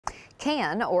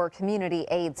CAN, or Community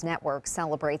AIDS Network,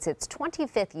 celebrates its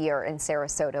 25th year in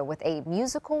Sarasota with a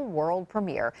musical world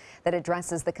premiere that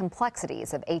addresses the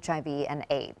complexities of HIV and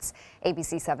AIDS.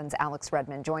 ABC 7's Alex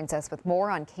Redmond joins us with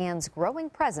more on CAN's growing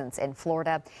presence in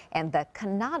Florida and the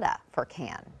Cantata for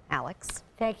CAN. Alex.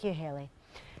 Thank you, Haley.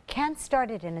 CAN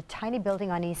started in a tiny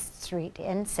building on East Street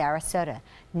in Sarasota.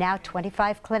 Now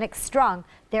 25 clinics strong,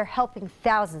 they're helping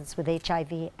thousands with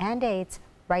HIV and AIDS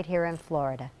right here in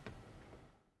Florida.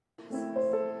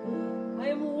 I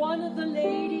am one of the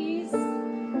ladies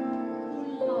who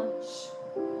lunch.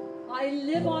 I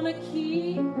live on a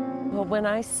key. Well, when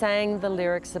I sang the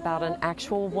lyrics about an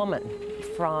actual woman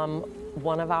from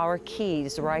one of our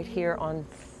keys right here on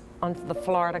the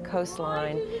Florida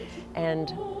coastline,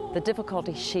 and the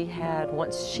difficulty she had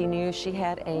once she knew she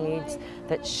had AIDS,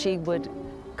 that she would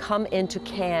come into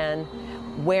CAN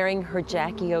wearing her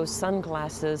Jackie O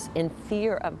sunglasses in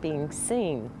fear of being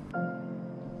seen.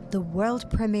 The world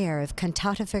premiere of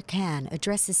Cantata for CAN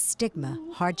addresses stigma,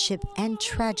 hardship, and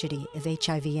tragedy of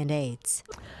HIV and AIDS.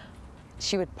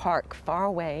 She would park far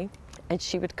away, and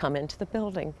she would come into the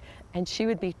building, and she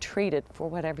would be treated for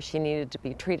whatever she needed to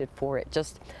be treated for. It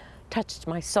just touched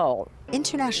my soul.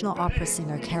 International opera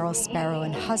singer Carol Sparrow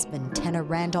and husband tenor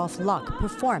Randolph Luck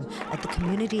perform at the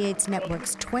Community AIDS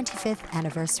Network's 25th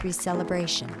anniversary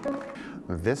celebration.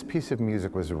 This piece of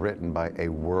music was written by a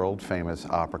world-famous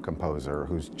opera composer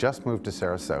who's just moved to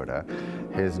Sarasota.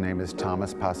 His name is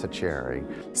Thomas Passachieri.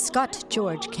 Scott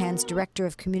George, CAN's Director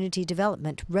of Community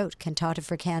Development, wrote Cantata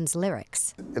for CAN's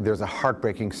lyrics. There's a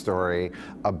heartbreaking story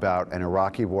about an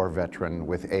Iraqi war veteran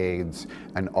with AIDS,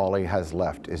 and all he has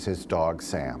left is his dog,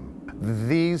 Sam.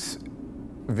 These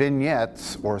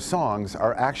vignettes or songs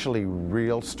are actually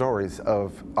real stories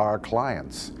of our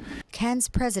clients. CAN's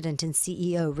president and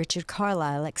CEO Richard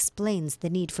Carlisle explains the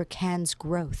need for CAN's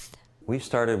growth. We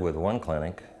started with one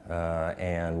clinic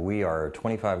and we are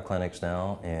 25 clinics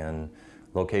now in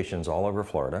locations all over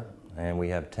Florida, and we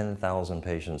have 10,000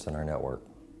 patients in our network.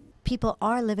 People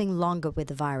are living longer with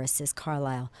the virus, says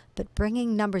Carlisle, but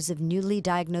bringing numbers of newly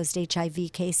diagnosed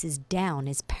HIV cases down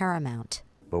is paramount.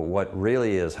 But what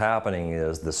really is happening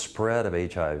is the spread of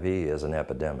HIV is an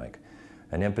epidemic,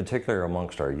 and in particular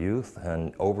amongst our youth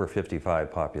and over 55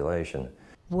 population.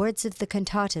 Words of the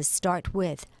cantatas start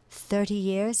with 30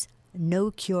 years,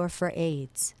 no cure for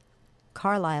AIDS.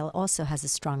 Carlisle also has a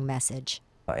strong message.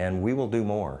 And we will do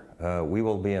more. We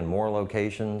will be in more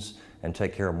locations and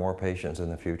take care of more patients in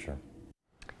the future.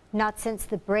 Not since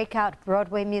the breakout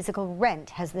Broadway musical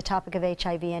Rent has the topic of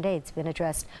HIV and AIDS been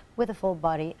addressed with a full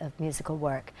body of musical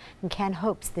work. And CAN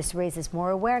hopes this raises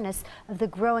more awareness of the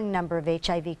growing number of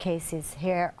HIV cases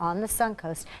here on the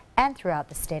Suncoast and throughout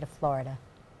the state of Florida.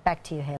 Back to you, Haley.